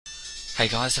Hey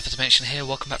guys, Zephyrdimension here,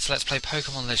 welcome back to Let's Play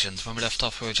Pokemon Legends. When we left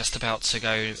off we were just about to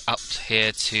go up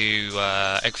here to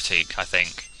Egg Critique, I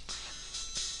think.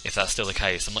 If that's still the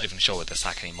case, I'm not even sure with this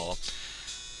hack anymore.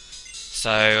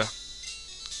 So,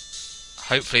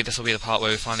 hopefully this will be the part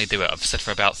where we finally do it. I've said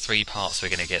for about 3 parts we're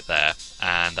going to get there,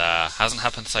 and hasn't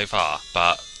happened so far,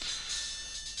 but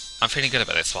I'm feeling good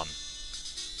about this one.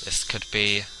 This could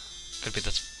be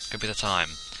the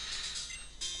time.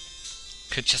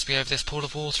 Could just be over this pool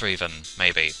of water even,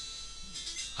 maybe.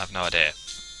 I have no idea.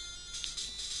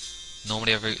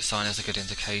 Normally a route sign is a good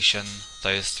indication.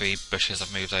 Those 3 bushes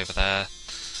have moved over there.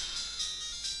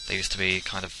 They used to be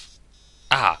kind of...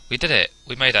 Ah! We did it!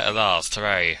 We made it at last,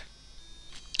 hooray!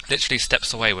 Literally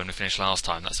steps away when we finished last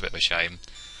time, that's a bit of a shame.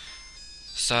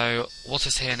 So, what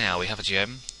is here now? We have a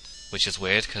gym, which is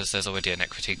weird because there's already an Egg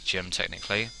Critique gym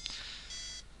technically.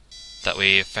 That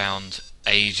we found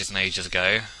ages and ages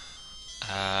ago.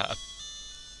 A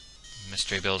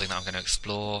mystery building that I'm going to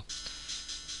explore.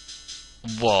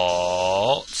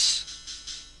 What?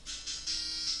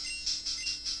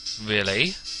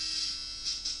 Really?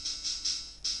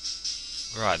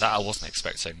 Right, that I wasn't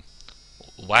expecting.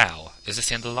 Wow, is this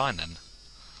the end of the line then?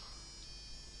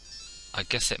 I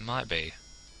guess it might be.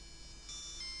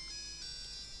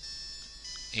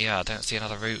 Yeah, I don't see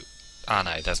another route. Ah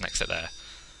no, there's an exit there.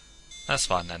 That's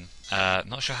fine then.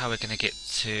 Not sure how we're going to get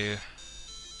to...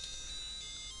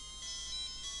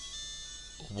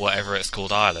 whatever it's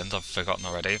called island, I've forgotten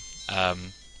already. Is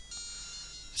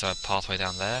there a pathway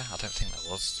down there? I don't think there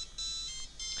was.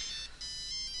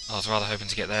 I was rather hoping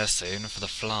to get there soon for the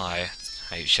fly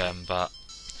HM, but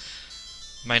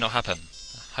may not happen.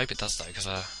 I hope it does though, because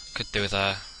I could do with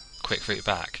a quick route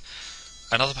back.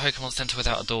 Another Pokemon Center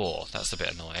without a door, that's a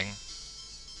bit annoying.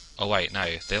 Oh wait, no,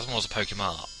 the other one was a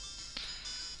Pokemart.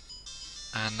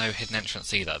 And no hidden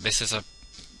entrance either. This is a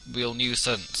real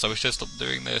nuisance, so we should stop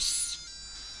doing this.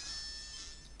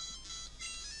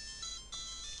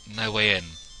 No way in.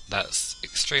 That's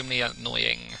extremely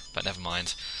annoying, but never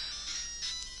mind.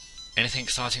 Anything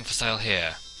exciting for sale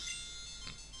here?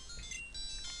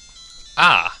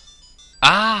 Ah!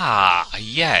 Ah!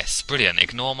 Yes! Brilliant.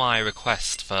 Ignore my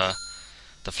request for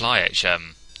the Fly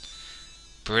HM.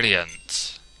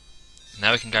 Brilliant.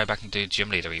 Now we can go back and do gym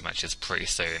leader rematches pretty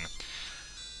soon.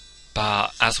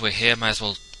 But as we're here, may as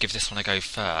well give this one a go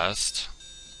first.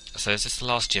 So is this the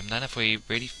last gym then? Have we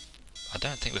really... I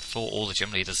don't think we've fought all the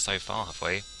gym leaders so far, have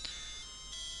we?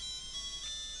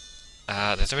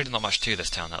 There's really not much to this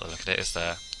town now that I look at it, is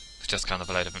there? It's just kind of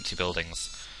a load of empty buildings.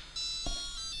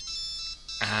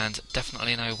 And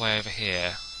definitely no way over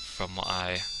here, from what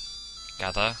I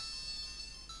gather.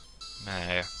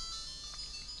 No.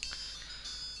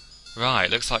 Right,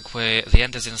 looks like the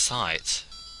end is in sight.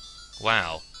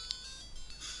 Wow.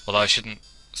 Although I shouldn't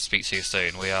speak too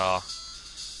soon, we are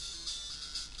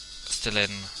still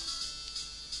in...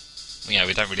 You know,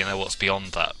 we don't really know what's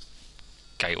beyond that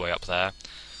gateway up there.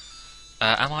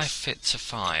 Am I fit to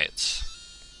fight?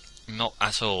 Not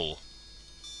at all.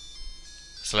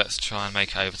 So let's try and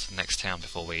make it over to the next town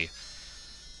before we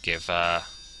give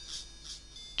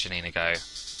Janine a go.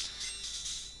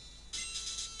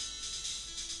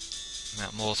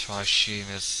 Mount Mortar, I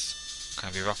assume, is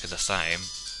going to be roughly the same.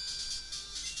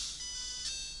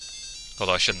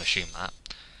 Although I shouldn't assume that.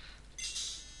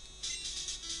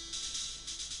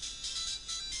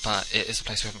 But it is a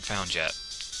place we haven't found yet.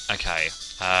 Okay.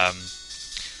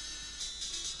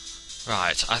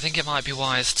 Right, I think it might be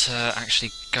wise to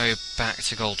actually go back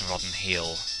to Goldenrod and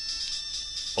heal.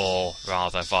 Or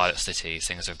rather, Violet City,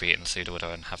 seeing as we've beaten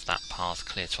Sudowoodo and have that path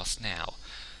clear to us now.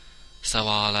 So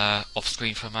I'll off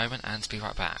screen for a moment and be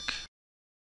right back.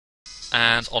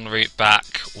 And en route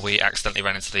back, we accidentally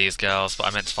ran into these girls, but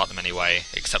I meant to fight them anyway.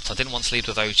 Except I didn't want to lead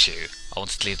with Ochu. I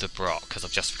wanted to lead with Brock, because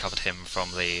I've just recovered him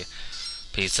from the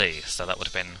PC, so that would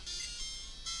have been,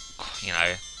 you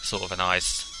know, sort of a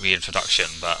nice reintroduction,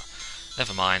 but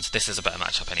never mind, this is a better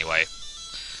matchup anyway.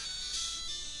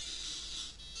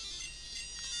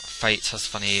 Fate has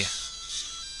funny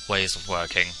ways of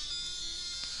working.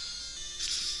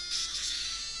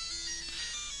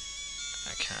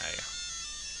 Okay.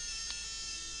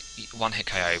 1 hit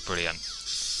KO, brilliant.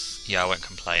 Yeah, I won't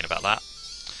complain about that.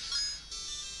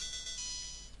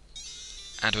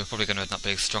 And we're probably going to end up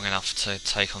being strong enough to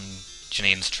take on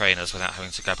Janine's trainers without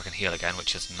having to go back and heal again,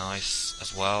 which is nice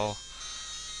as well.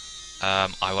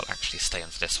 I will actually stay in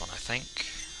for this one, I think.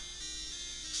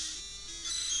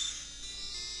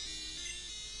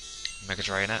 Mega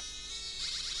Drain it.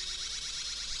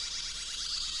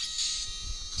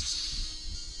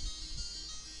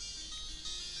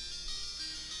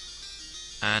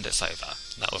 And it's over.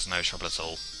 That was no trouble at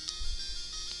all.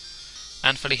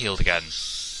 And fully healed again.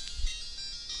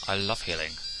 I love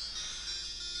healing.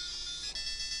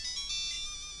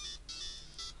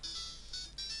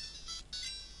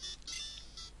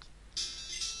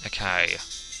 Okay.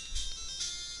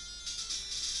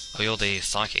 Oh, you're the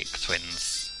psychic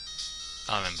twins.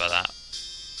 I remember that.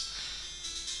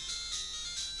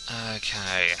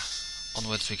 Okay.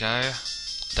 Onwards we go.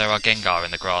 There are Gengar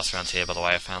in the grass around here, by the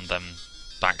way. I found them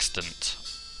by accident,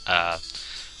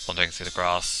 wandering through the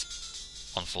grass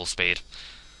on full speed.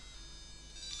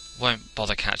 Won't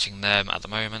bother catching them at the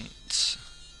moment.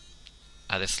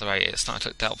 At this rate, it's not to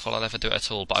look doubtful I'll ever do it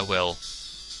at all, but I will.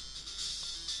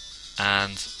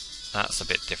 And that's a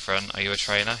bit different. Are you a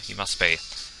trainer? You must be.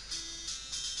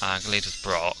 I'm going to lead with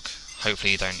Brock.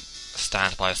 Hopefully you don't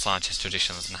stand by scientist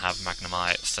traditions and have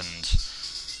Magnemites and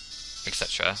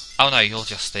etc. Oh no, you're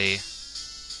just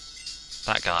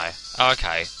that guy. Oh,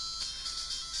 okay.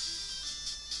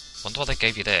 Wonder why they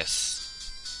gave you this.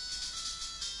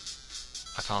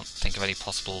 I can't think of any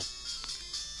possible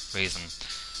reason.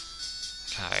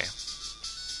 Okay.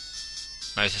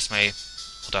 Notice me.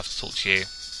 Or do I have to talk to you?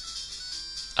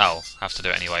 Oh, have to do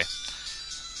it anyway.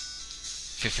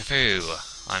 Foo.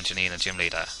 I'm Janina, gym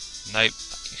leader. Nope,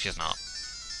 she's not.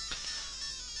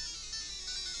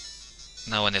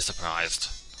 No one is surprised.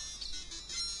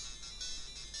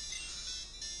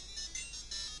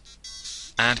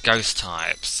 And ghost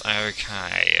types.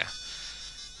 Okay.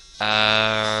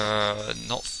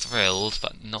 Not thrilled,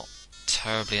 but not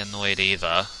terribly annoyed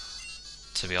either,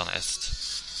 to be honest.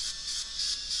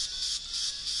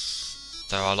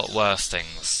 There are a lot worse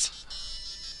things.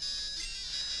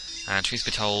 And truth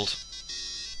be told,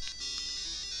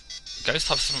 ghost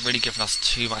types haven't really given us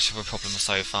too much of a problem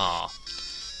so far,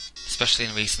 especially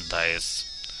in recent days.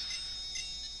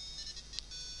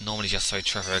 Normally just throw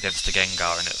Trevor against a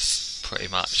Gengar and it's pretty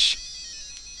much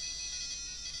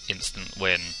instant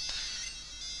win.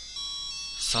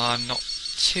 So I'm not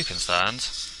too concerned.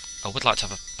 I would like to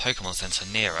have a Pokemon Center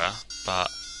nearer, but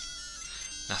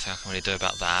nothing I can really do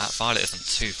about that. Violet isn't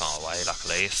too far away,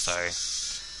 luckily, so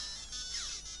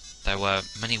there were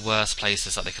many worse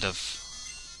places that they could have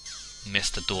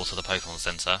missed the door to the Pokemon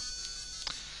Center.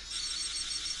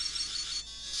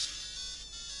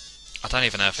 I don't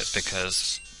even know if it's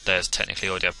because there's technically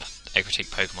already a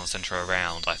Egritique Pokemon Center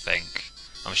around, I think.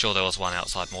 I'm sure there was one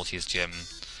outside Morty's gym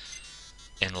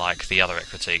in, like, the other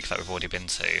Egritique that we've already been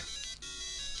to.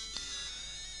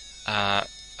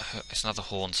 It's another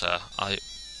Haunter. I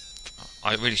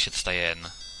really should stay in.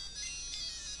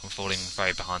 I'm falling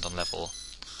very behind on level.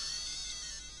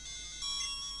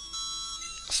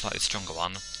 A slightly stronger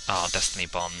one. Ah, Destiny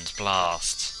Bond.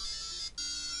 Blast.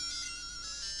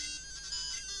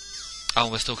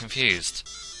 Oh, we're still confused.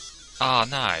 Ah,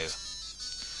 no.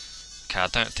 Okay, I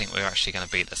don't think we're actually going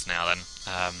to beat this now then.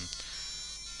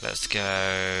 Let's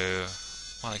go...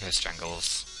 Why don't I go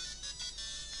Strangles?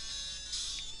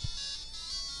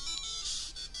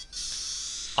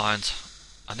 I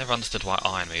never understood why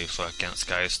iron moves were against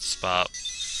ghosts, but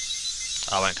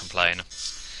I won't complain.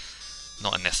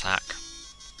 Not in this hack.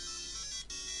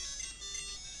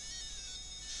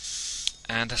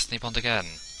 And Destiny Bond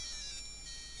again.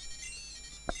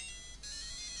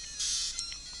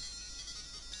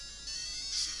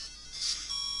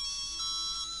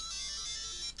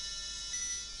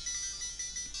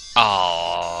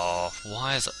 Oh,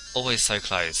 why is it always so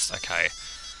close? Okay.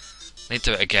 Need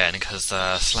to do it again because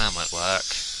Slam won't work.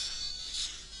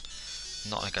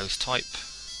 Not a ghost type.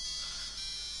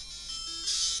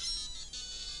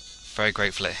 Very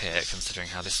grateful it hit, considering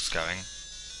how this was going.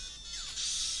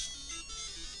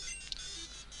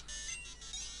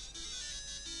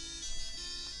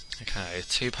 Okay,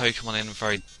 two Pokemon in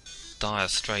very dire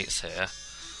straits here.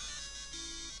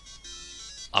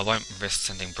 I won't risk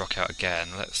sending Brock out again.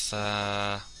 Let's,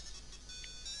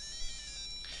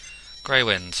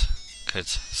 Greywind could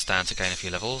stand to gain a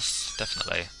few levels,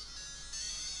 definitely.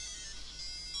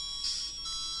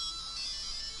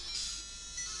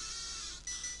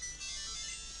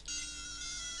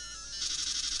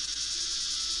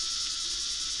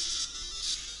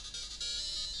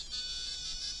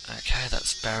 Okay,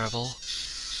 that's bearable.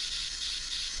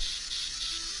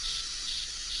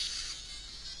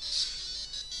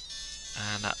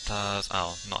 And that does...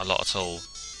 oh, not a lot at all.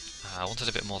 I wanted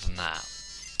a bit more than that.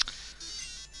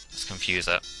 Let's confuse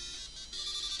it.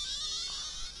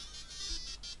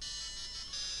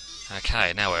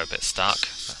 Okay, now we're a bit stuck.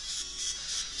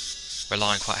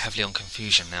 Relying quite heavily on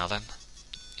confusion now then,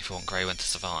 if we want Greywind to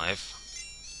survive.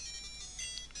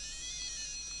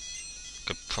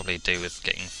 Could probably do with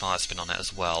getting Fire Spin on it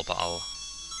as well, but I'll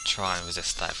try and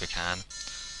resist that if we can.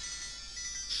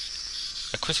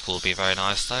 A critical would be very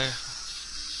nice though.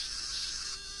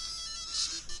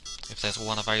 If there's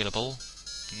one available.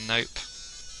 Nope.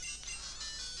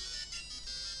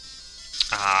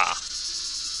 Ah.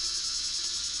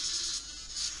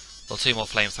 Well, 2 more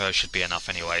flamethrowers should be enough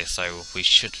anyway, so we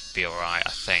should be alright, I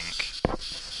think.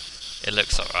 It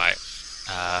looks alright.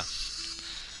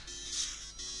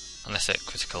 Unless it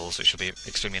criticals, which would be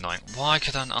extremely annoying. Why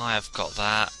couldn't I have got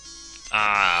that?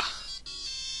 Ah.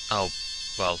 Oh,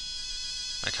 well.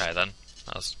 Okay then.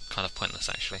 That was kind of pointless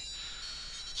actually.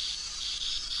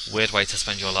 Weird way to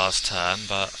spend your last turn,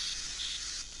 but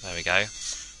there we go.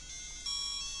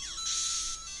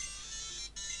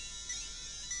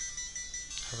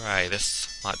 Hooray,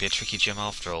 this might be a tricky gym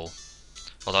after all.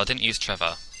 Although I didn't use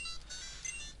Trevor.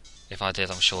 If I did,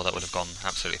 I'm sure that would have gone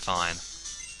absolutely fine.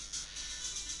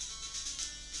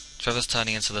 Trevor's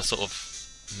turning into the sort of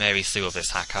Mary Sue of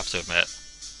this hack, I have to admit.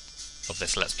 Of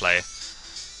this Let's Play.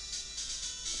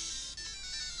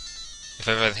 If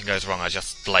ever anything goes wrong, I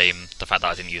just blame the fact that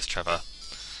I didn't use Trevor.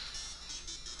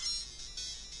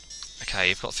 Okay,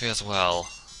 you've got 3 as well.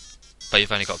 But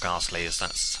you've only got Ghastlies,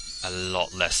 that's a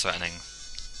lot less threatening.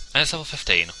 And it's level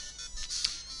 15.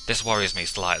 This worries me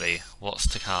slightly. What's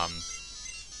to come?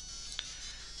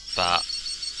 But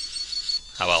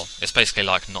oh well, it's basically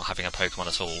like not having a Pokemon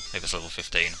at all if it's level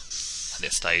 15 at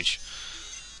this stage.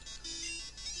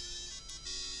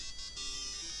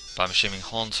 But I'm assuming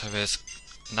Haunter is...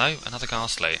 no, another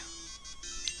Ghastly.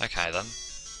 Okay then.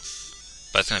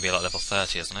 But it's going to be like level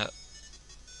 30, isn't it?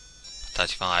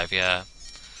 35, yeah.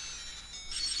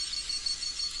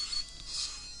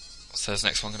 So is the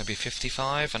next one going to be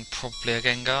 55 and probably a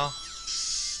Gengar?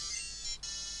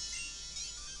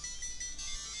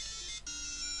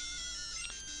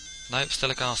 Nope, still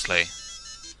a Ghastly.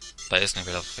 But it's going to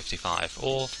be level 55.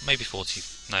 Or maybe 40...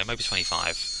 no, maybe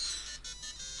 25.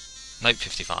 Nope,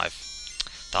 55.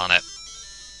 Darn it.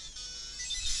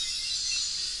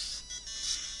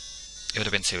 It would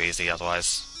have been too easy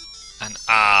otherwise. And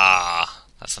ah!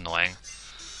 That's annoying.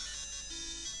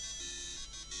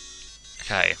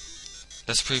 Okay.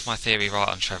 Let's prove my theory right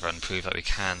on Trevor and prove that we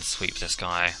can sweep this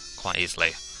guy quite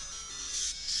easily.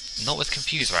 Not with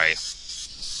Confuse Ray.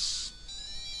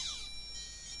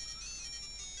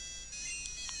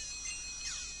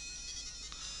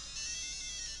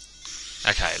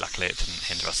 Okay, luckily it didn't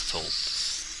hinder us at all.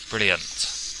 Brilliant.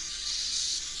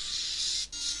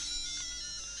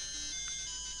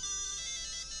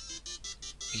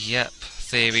 Yep,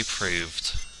 theory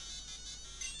proved.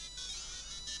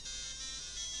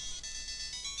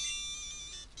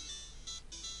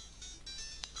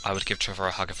 I would give Trevor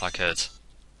a hug if I could.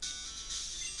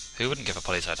 Who wouldn't give a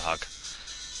Politoed a hug?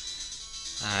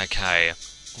 Okay,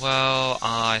 well,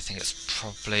 I think it's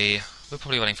probably... we're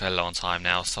probably running fairly low on time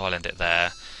now, so I'll end it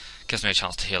there. Gives me a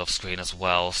chance to heal off screen as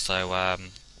well, so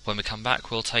when we come back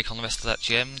we'll take on the rest of that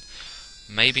gym.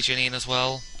 Maybe Janine as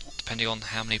well, depending on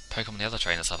how many Pokemon the other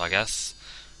trainers have, I guess.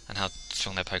 And how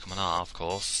strong their Pokemon are, of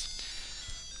course.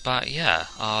 But yeah,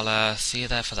 I'll see you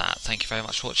there for that. Thank you very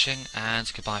much for watching,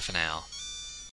 and goodbye for now.